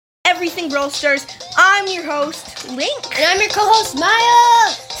Everything Brawl Stars. I'm your host, Link. And I'm your co-host,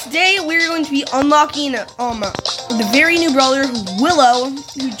 Maya. Today we're going to be unlocking the very new brawler, Willow,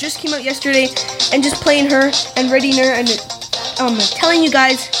 who just came out yesterday, and just playing her and rating her and telling you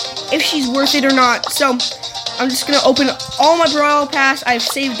guys if she's worth it or not. So I'm just gonna open all my Brawl Pass. I've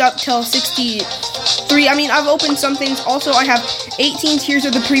saved up till 63. I mean, I've opened some things. Also, I have 18 tiers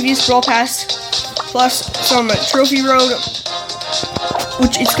of the previous Brawl Pass, plus some Trophy Road,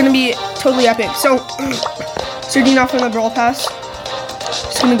 which is gonna be totally epic. So, starting off on the Brawl Pass,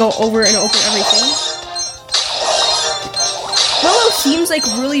 just gonna go over and open everything. Willow seems like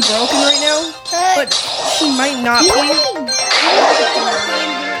really broken right now, but she might not be.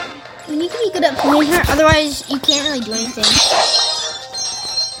 You need to be good at playing her, otherwise you can't really do anything.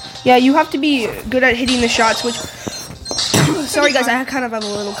 Yeah, you have to be good at hitting the shots, which, sorry guys, I kind of have a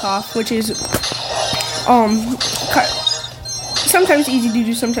little cough, which is, sometimes easy to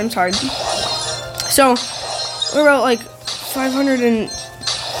do, sometimes hard. So, we're about like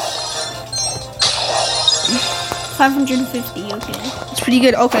 550, okay. It's pretty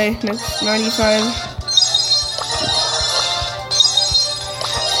good. Okay, next 95.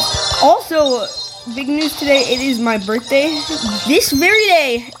 Also, big news today, it is my birthday. This very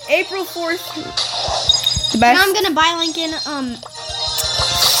day, April 4th. The best. And I'm gonna buy Lincoln,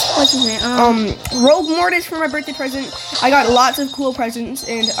 what's his name? Rogue Mortis for my birthday present. I got lots of cool presents,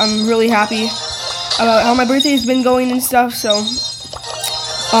 and I'm really happy about how my birthday has been going and stuff. So,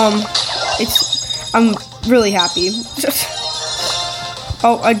 I'm really happy.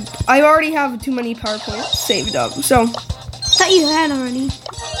 Oh, I already have too many PowerPoints saved up. So, I thought you had already.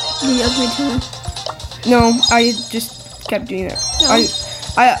 Did you upgrade to one? No, I just kept doing it. No.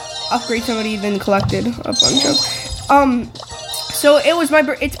 I upgrade somebody, then collected a bunch of. So it's my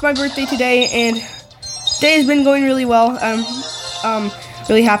birthday today, and today has been going really well.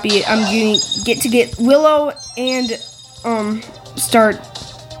 Really happy. I'm gonna get Willow and start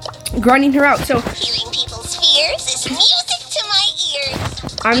grinding her out. So healing people's fears is music to my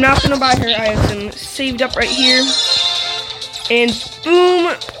ears. I'm not gonna buy her. I have them saved up right here, and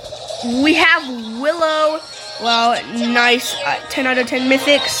boom, we have Willow. Wow, nice. 10 out of 10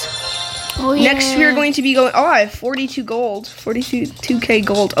 mythics. Oh, yeah. Next, we are going to be going. Oh, I have 42 gold. 42k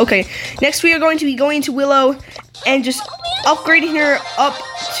gold. Okay. Next, we are going to be going to Willow and just upgrading her up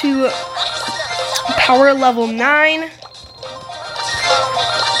to power level 9.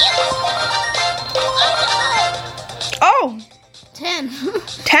 Oh! 10.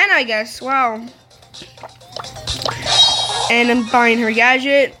 10, I guess. Wow. And I'm buying her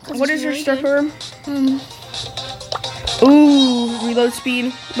gadget. What is her star power? Ooh, reload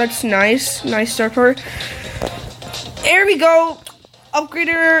speed. That's nice. Nice star power. There we go. Upgrade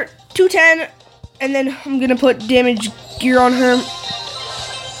her to 10. And then I'm going to put damage gear on her.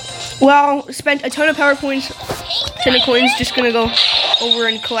 Well, spent a ton of power points. 10 of coins. Just going to go over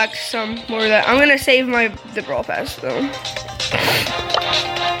and collect some more of that. I'm going to save the Brawl Pass, though.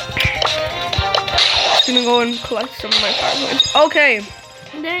 Just going to go and collect some of my power points. Okay.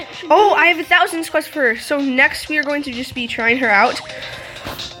 Oh, I have 1,000 quests for her. So next we are going to just be trying her out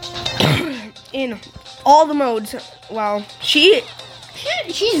in all the modes. Wow, she's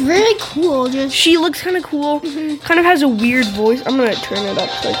really cool. She looks kind of cool. Kind of has a weird voice. I'm gonna turn it up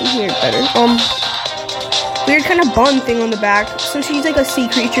so I can hear it better. Weird kind of bun thing on the back. So she's like a sea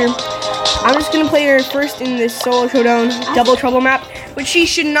creature. I'm just gonna play her first in this solo showdown double trouble map, which she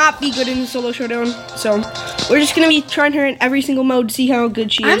should not be good in the solo showdown. So we're just gonna be trying her in every single mode to see how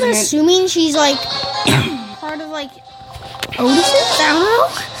good she is. I'm assuming she's like part of like Otis's? I don't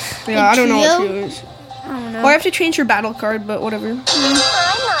know. Yeah, I don't know what she is. I don't know. Or I have to change her battle card, but whatever. I'm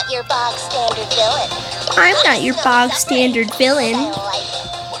not your bog standard villain. I'm not your bog standard villain.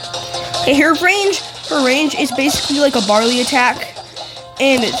 Okay, her range is basically like a barley attack.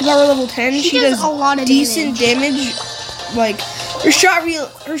 And it's power level 10. She does a lot of decent damage. Like her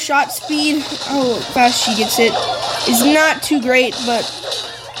shot speed, how fast she gets it, is not too great, but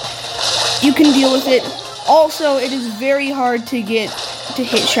you can deal with it. Also, it is very hard to hit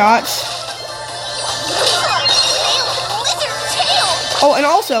shots. Oh, and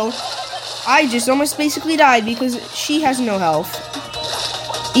also, I just almost basically died because she has no health.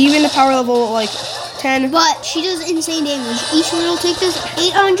 Even the power level like 10. But she does insane damage. Each one will take this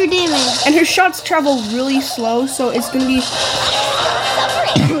 800 damage. And her shots travel really slow, so it's going to be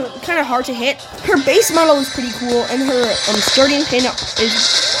kind of hard to hit. Her base model is pretty cool, and her starting pin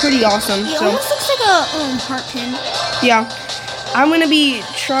is pretty awesome. It so almost looks like a heart pin. Yeah. I'm going to be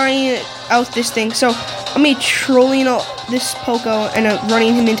trying out this thing. So I'm going to be trolling this Poco and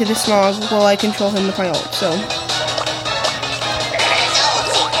running him into the smog while I control him with my ult. So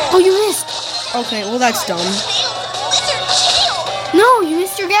Oh, you Okay, well that's dumb. No, you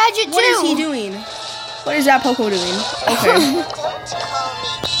missed your gadget too. What is he doing? What is that Poco doing? Okay. Don't call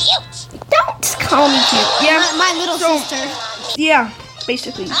me cute. Don't call me cute. Yeah. My little sister. Yeah,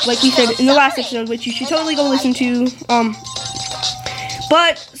 basically, like we said in the last episode, which you should totally go listen to.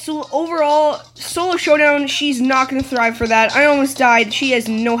 But so overall, solo showdown, she's not gonna thrive for that. I almost died. She has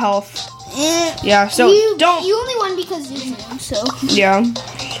no health. Yeah, so don't. You only won because you knew, so. Yeah.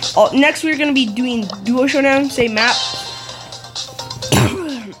 Next, we're gonna be doing duo showdown. Same map.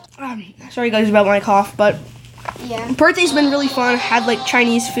 Sorry guys about my cough, but Yeah. birthday's been really fun. Had like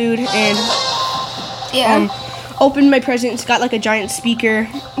Chinese food and Yeah. opened my presents. Got like a giant speaker.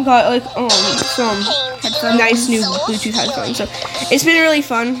 Got like some nice new Bluetooth headphones. So it's been really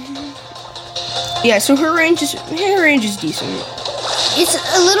fun. Yeah. So her range is decent. It's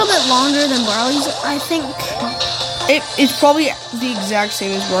a little bit longer than Barley's, I think. It's probably the exact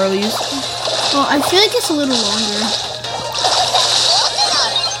same as Barley's. Well, I feel like it's a little longer.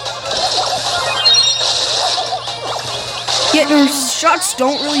 Yeah, their shots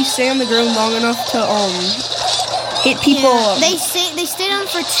don't really stay on the ground long enough to hit people. Yeah, they stayed on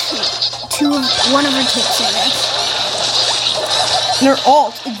for one of her tips, I guess. Their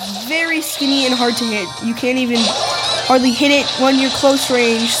ult is very skinny and hard to hit. You can't even hardly hit it when you're close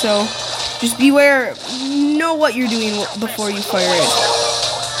range, so just beware. Know what you're doing before you fire it.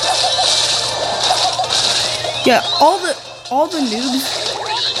 Yeah, all the noobs,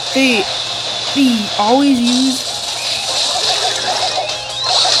 they always use.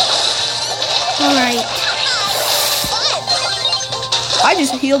 All right. I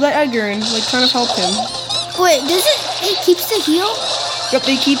just healed that Edgar and like kind of helped him. Wait, does it keeps the heal? Yep,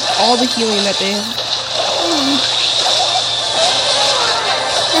 they keep all the healing that they have.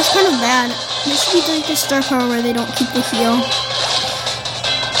 That's kind of bad. This should be like the star power where they don't keep the heal.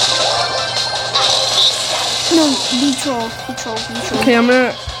 No, be troll. Okay, I'm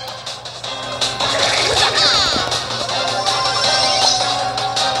gonna.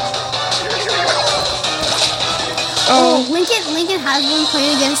 Oh, Lincoln has been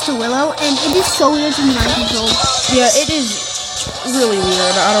playing against a Willow, and it is so weird to be mind controlled. Yeah, it is really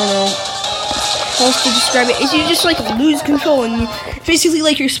weird. I don't know how else to describe it. It's you just like lose control and basically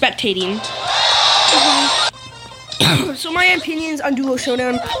like you're spectating. So my opinions on duo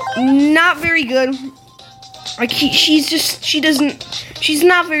showdown, not very good. Like she's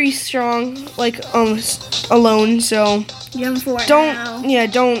not very strong like alone. So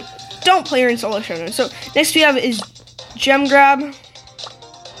don't play her in solo showdown. So next we have is gem grab,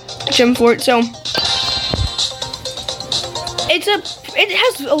 gem fort. So it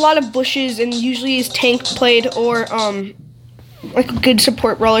has a lot of bushes and usually is tank played or like good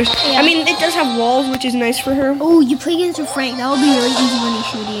support brawlers. Yeah. I mean, it does have walls, which is nice for her. Oh, you play against a Frank. That would be really easy when he's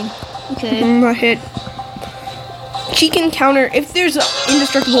shooting. Okay. A hit. She can counter if there's an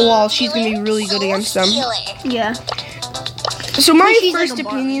indestructible wall. She's gonna be really good against them. Yeah. So my She's first like a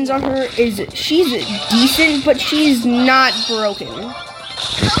opinions on her is she's decent, but she's not broken.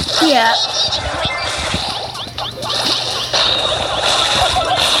 Yeah.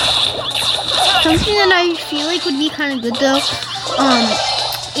 Something that I feel like would be kind of good though,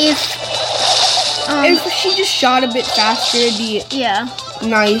 if she just shot a bit faster, it'd be yeah.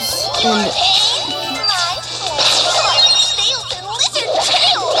 nice. And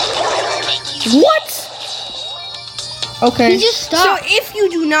what? Okay. He just stopped. So if you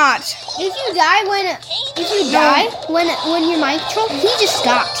do not, If you die when your mic control, he just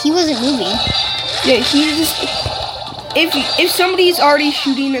stopped. He wasn't moving. yeah, he just. If somebody's already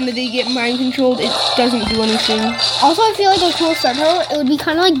shooting and they get mind controlled, it doesn't do anything. Also, I feel like a cool star power, it would be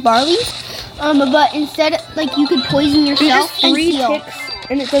kind of like Barley's, but instead, like you could poison It yourself does and 3 heal. ticks,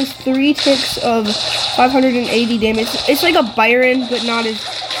 and it does 3 ticks of 580 damage. It's like a Byron, but not as,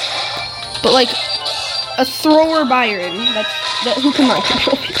 but like a thrower Byron. That who can mind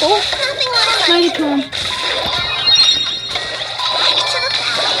control people. Mighty cool.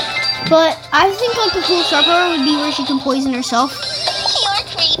 But I think like the cool star power would be where she can poison herself.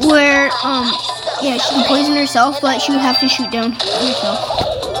 Where yeah, she can poison herself, but she would have to shoot down herself.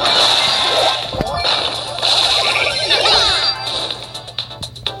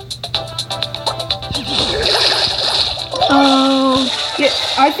 Oh, Yeah,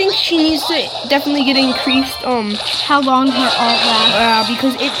 I think she needs to definitely get increased. how long her ult lasts?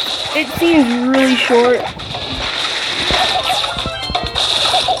 Because it seems really short.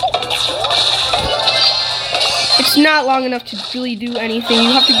 It's not long enough to really do anything.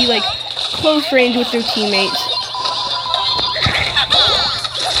 You have to be like close range with your teammates.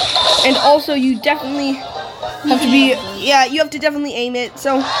 And also you definitely have to be, yeah, you have to definitely aim it.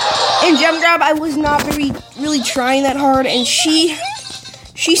 So in gem grab, I was not really trying that hard, and she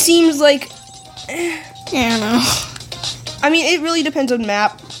seems like, I don't know. I mean, it really depends on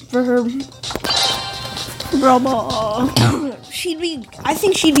map for her. Robo. I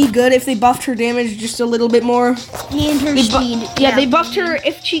think she'd be good if they buffed her damage just a little bit more. And her speed. Yeah, they buffed her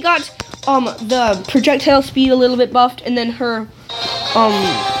if she got the projectile speed a little bit buffed, and then her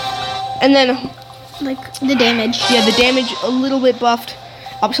and then like the damage. Yeah, the damage a little bit buffed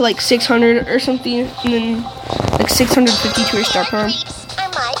up to like 600 or something, and then like 650 to her star power.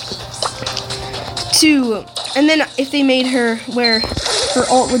 And then if they made her where her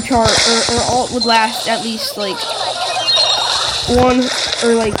ult would charge, or her ult would last at least like 1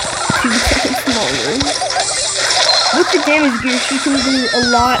 or like 2 seconds longer. With the damage gear, she can do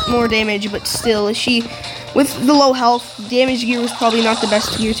a lot more damage, but still, with the low health, damage gear was probably not the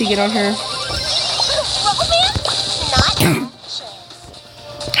best gear to get on her.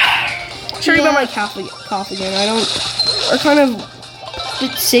 Sorry about my cough again. We're kind of a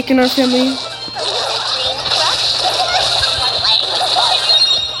bit sick in our family.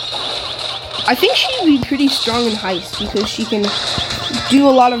 I think she'd be pretty strong in heist because she can do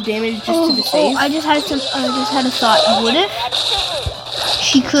a lot of damage just to the save. I just had a thought. What if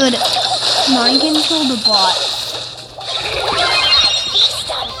she could mind control the bot?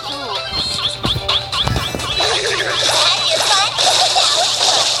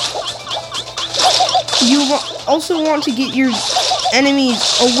 You also want to get your enemies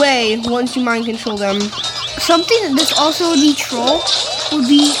away once you mind control them. Something that this also would be troll would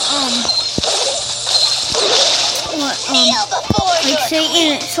be like say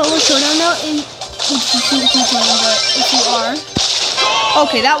in solo showdown though, which you shouldn't be playing, but if you are.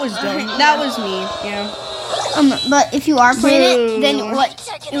 Okay, that was dumb. That was me. Yeah. But if you are playing it, then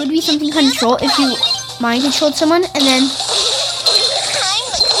it would be something kind of troll if you mind controlled someone and then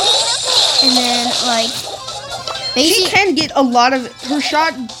like she can get a lot of her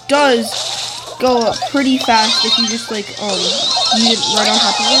shot does go up pretty fast if you just like use it right on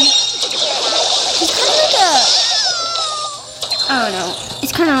top of them. It's kind of like I don't know.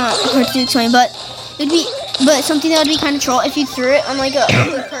 It's kind of hard to explain, but something that would be kind of troll if you threw it on like a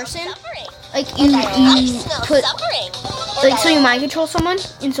good person. Like you put like so you mind control someone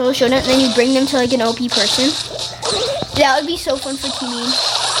in solo showdown, and then you bring them to like an OP person. That would be so fun for teaming.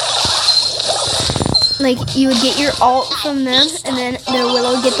 Like you would get your ult from them, and then the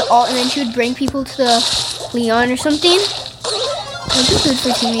Willow would get the ult, and then she would bring people to the Leon or something. That'd be good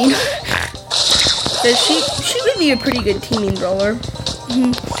for teaming. She would be a pretty good teaming brawler.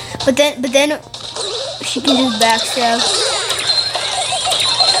 Mm-hmm. But then she can just backstab.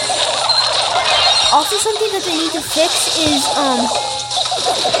 Also, something that they need to fix is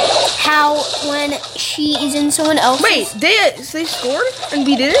how when she is in someone else's. Wait, they scored and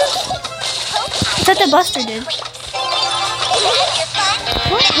we did it? I thought the Buster did.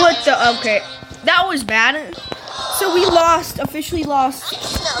 What the? Okay, that was bad. So we officially lost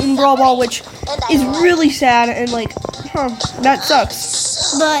in Brawl Ball, which is really sad and like, that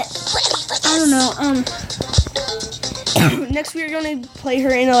sucks. But I don't know. Next we're gonna play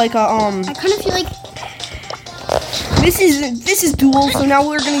her in like a I kind of feel like this is duel. So now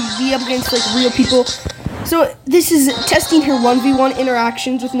we're gonna be up against like real people. So this is testing her 1v1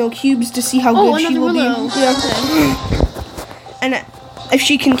 interactions with no cubes to see how good she will Willow. be. Yeah. Okay. And if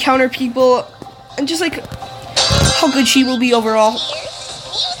she can counter people and just like how good she will be overall. I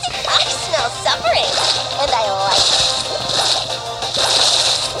smell suffering, and I like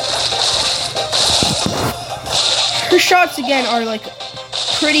it. Her shots again are like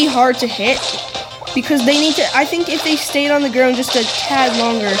pretty hard to hit because they need to. I think if they stayed on the ground just a tad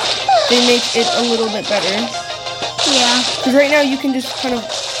longer, they make it a little bit better. Yeah. Because right now you can just kind of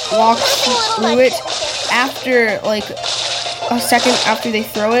walk through it after like a second after they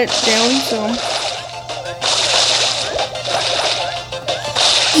throw it down. So.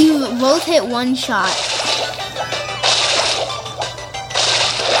 You both hit one shot.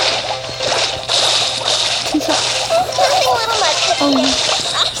 Two shots. I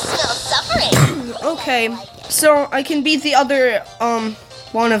smell suffering. Okay, so I can beat the other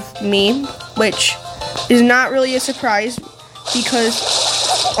one of me, which is not really a surprise because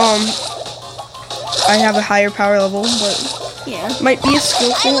I have a higher power level, but Yeah. might be a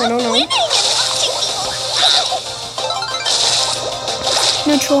skill thing. I don't know.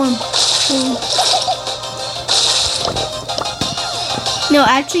 No, troll him. No,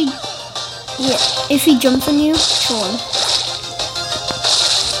 actually, yeah. If he jumps on you, troll him.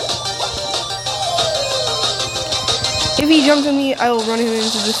 If he jumps on me, I will run him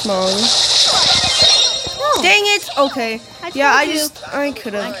into the smog. No. Dang it! Okay. I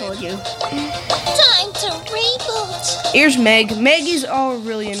could I have. told you. Time to reboot. Here's Meg. Meg is all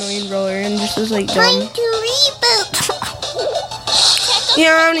really annoying brawler and just was like Time dumb. to reboot.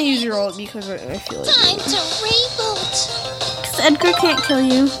 Yeah, I'm gonna use your ult because I feel like Time it. to reboot. Because Edgar can't kill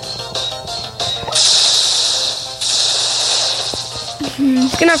you.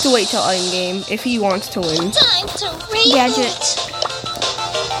 He's gonna have to wait till end game if he wants to win. Time to reboot.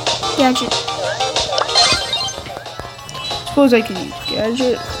 Gadget. Suppose I could use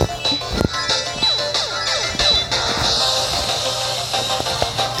gadget.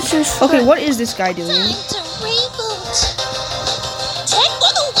 Okay, what is this guy doing? Time to reboot. Tech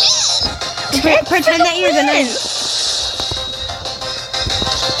for the win. Pretend that you're gonna.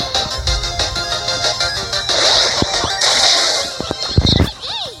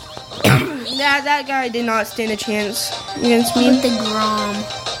 That guy did not stand a chance against me. With the Grom.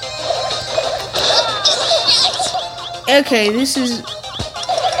 Okay, this is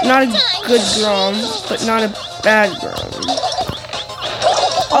not a good Grom, but not a bad Grom.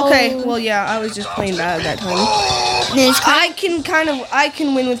 Okay, well yeah, I was just playing bad at that time. I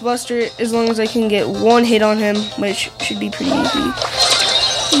can win with Buster as long as I can get one hit on him, which should be pretty easy.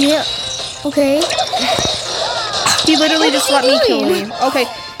 Yeah. Okay. He literally just let me kill me. Okay,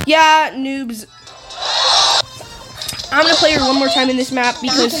 yeah, noobs. I'm gonna play her one more time in this map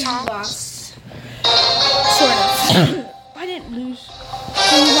because Sort of. I didn't lose.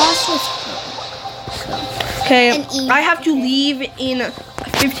 We lost with. Okay, And Eve. I have to leave in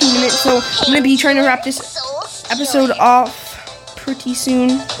 15 minutes, so I'm gonna be trying to wrap this Soul episode off pretty soon.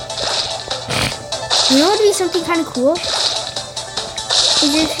 You know what would be something kind of cool?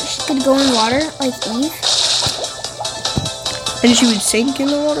 Is if she could go in water like Eve And she would sink in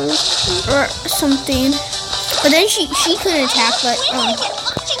the water. or something. But then she couldn't attack, but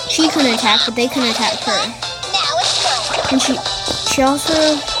she couldn't attack, but they couldn't attack her. Now it's time. And she also,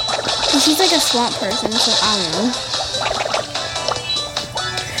 and she's like a swamp person, so I don't know.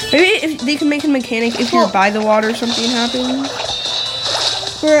 Maybe if they can make a mechanic if you're by the water, something happens.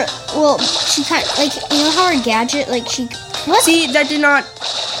 Well, she kind of, like, you know how her gadget, like she, what? See, that did not.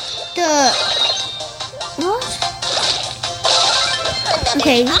 What?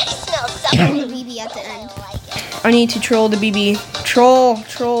 Okay. I smell something. BB at the end. I need to troll the BB. Troll.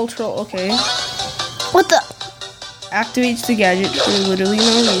 Okay. What the? Activates the gadget for literally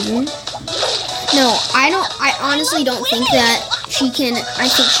no reason. No, I honestly don't think that she can. I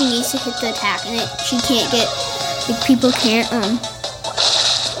think she needs to hit the attack, and she can't get. Like people can't.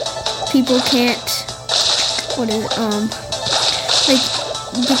 What is it? Like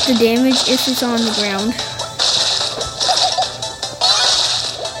get the damage if it's on the ground.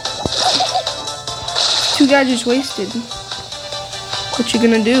 Two gadgets wasted. What you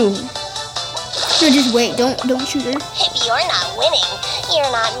gonna do? No, just wait. Don't shoot her. If you're not winning,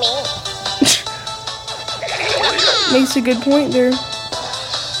 you're not me. Makes a good point there. You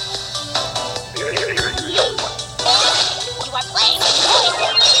are playing.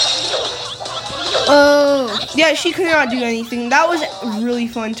 Oh. Yeah, she could not do anything. That was really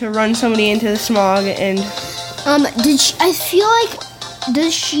fun to run somebody into the smog and. Did she? I feel like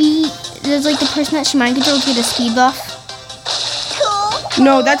does like the person that she mind controls get a speed buff? Cool.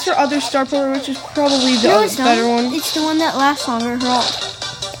 No, that's her other star power, which is probably the No, it's not. better one. It's the one that lasts longer. Her ult.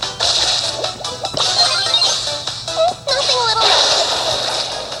 Nothing a little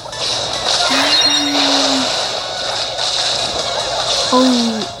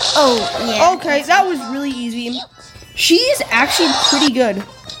Oh, yeah. Okay, that was really easy. She is actually pretty good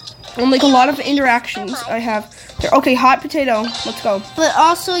on like a lot of interactions I have there. Okay, hot potato. Let's go. But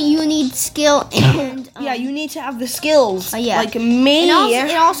also you need skill and Yeah, you need to have the skills. yeah. Like me.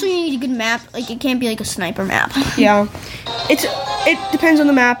 and also you need a good map. Like it can't be like a sniper map. Yeah. It depends on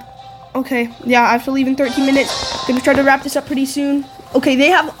the map. Okay, yeah, I have to leave in 13 minutes. Gonna try to wrap this up pretty soon. Okay, they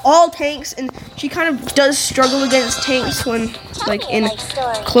have all tanks, and she kind of does struggle against tanks when, like, in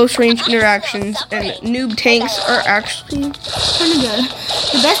close range interactions. And noob tanks are actually Kind of good.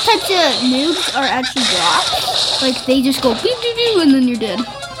 The best types of noobs are actually drops. Like they just go beep beep beep and then you're dead.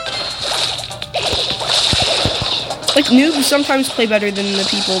 like noobs sometimes play better than the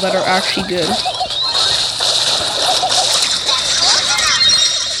people that are actually good.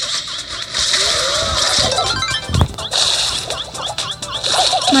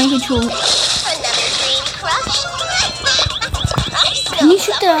 Mind control. Another dream crush. I smell Can you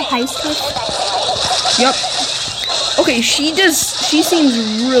shoot the something. heist switch? Yep. Okay, she seems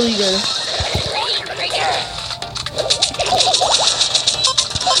really good.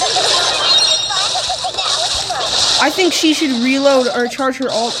 I think she should reload or charge her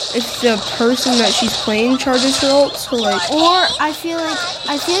ult if the person that she's playing charges her ult. So like, or I feel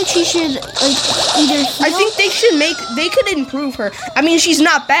like she should like either heal. I think they could improve her. I mean, she's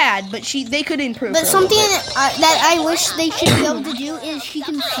not bad, but they could improve her. But something that I wish they should be able to do is she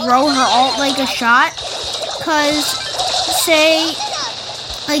can throw her ult like a shot. Cause say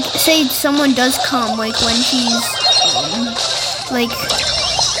someone does come like when she's like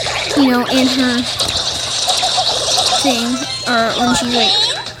in her thing, or when she's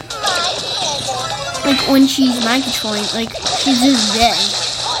like when she's mind controlling, like she's just dead.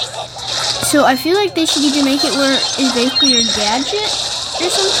 So I feel like they should either make it where it's basically your gadget or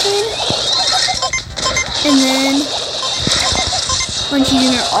something, and then when she's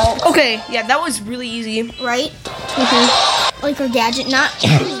in her ult. Okay, yeah, that was really easy. Right? Like her gadget, not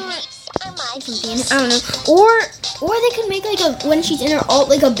something. I don't know. Or they could make like when she's in her ult,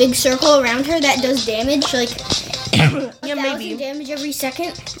 like a big circle around her that does damage, like yeah, maybe damage every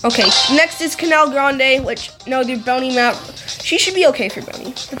second. Okay, next is Canal Grande, which the bounty map. She should be okay for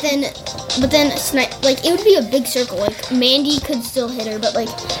bounty. But then like it would be a big circle. Like Mandy could still hit her, but like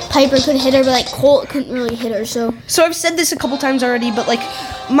Piper could hit her, but like Colt couldn't really hit her. So I've said this a couple times already, but like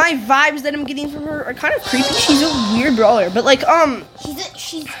my vibes that I'm getting from her are kind of creepy. She's a weird brawler, but like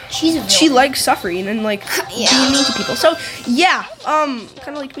she's a she likes suffering and like being mean to people. So yeah, kind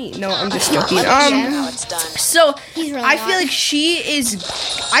of like me. No, I'm just joking. So really I feel like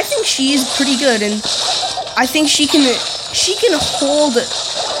I think she is pretty good, and I think she can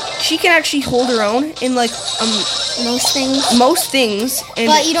actually hold her own in like most things. And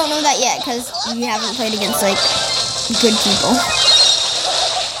but you don't know that yet because you haven't played against like good people.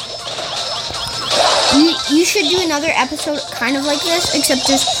 You should do another episode kind of like this, except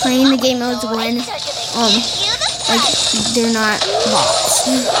just playing the game modes when like they're not bots.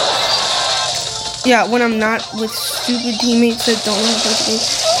 Yeah, when I'm not with stupid teammates that don't know how to play the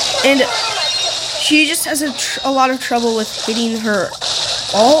game. And she just has a lot of trouble with hitting her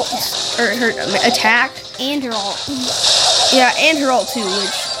ult, or her attack. And her ult. Yeah, and her ult too,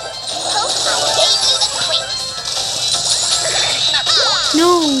 which...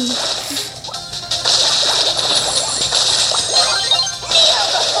 No!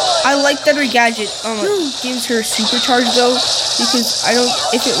 I like that her gadget gives her supercharge though, because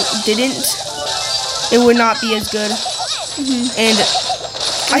if it didn't, it would not be as good. And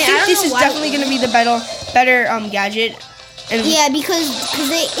I think this is definitely going to be the better gadget. And yeah, because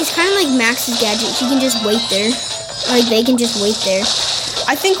it's kind of like Max's gadget. She can just wait there. Like, they can just wait there.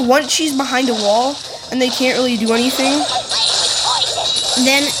 I think once she's behind a wall and they can't really do anything,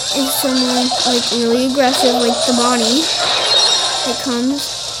 then if someone like really aggressive, like the Bonnie, that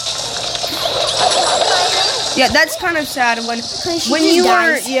comes. Yeah, that's kind of sad when you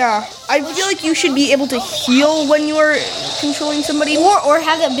are. Yeah, I feel like you should be able to heal when you are controlling somebody, or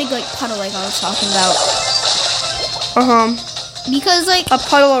have that big like puddle like I was talking about. Because like a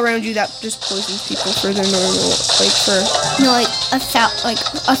puddle around you that just poisons people for their normal, like for like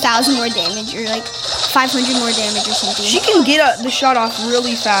 1,000 more damage or like 500 more damage or something. She can get the shot off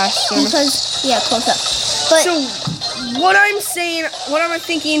really fast. Because close up. But so what I'm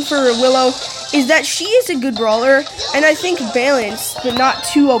thinking for Willow is that she is a good brawler, and I think balanced, but not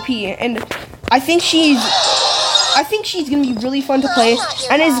too OP. And I think she's gonna be really fun to play,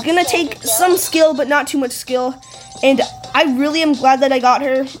 and is gonna take some skill, but not too much skill. And I really am glad that I got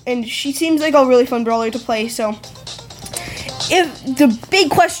her, and she seems like a really fun brawler to play. So, if the big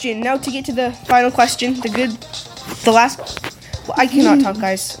question now to get to the final question, the last. Well, I cannot talk,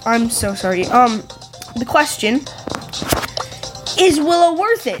 guys. I'm so sorry. The question is Willow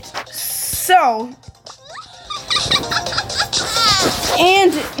worth it? So,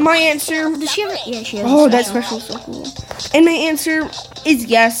 and my answer. Does she have? Yeah, she has. Oh, that special is so cool. And my answer is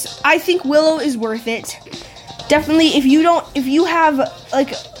yes. I think Willow is worth it. Definitely, if you have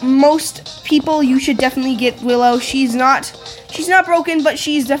like most people, you should definitely get Willow. She's not broken, but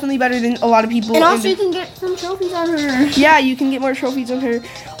she's definitely better than a lot of people. And also, you can get some trophies on her. Yeah, you can get more trophies on her,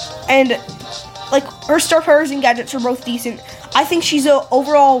 and like her star powers and gadgets are both decent. I think she's a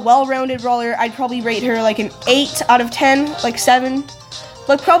overall well-rounded brawler. I'd probably rate her like an 8 out of 10, like 7,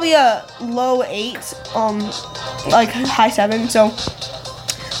 like probably a low 8, like high 7, so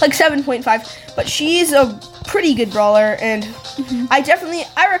like 7.5. But she's a pretty good brawler, and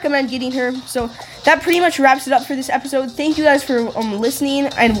I recommend getting her. So that pretty much wraps it up for this episode. Thank you guys for listening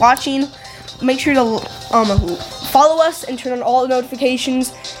and watching. Make sure to follow us and turn on all the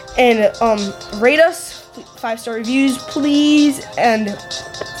notifications, and rate us 5-star reviews, please. And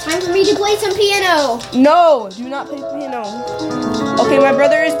time for me to play some piano. No, do not play piano. Okay, my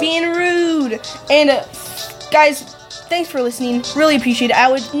brother is being rude. And guys, thanks for listening. Really appreciate it.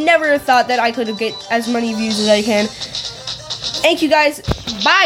 I would never have thought that I could get as many views as I can. Thank you guys. Bye.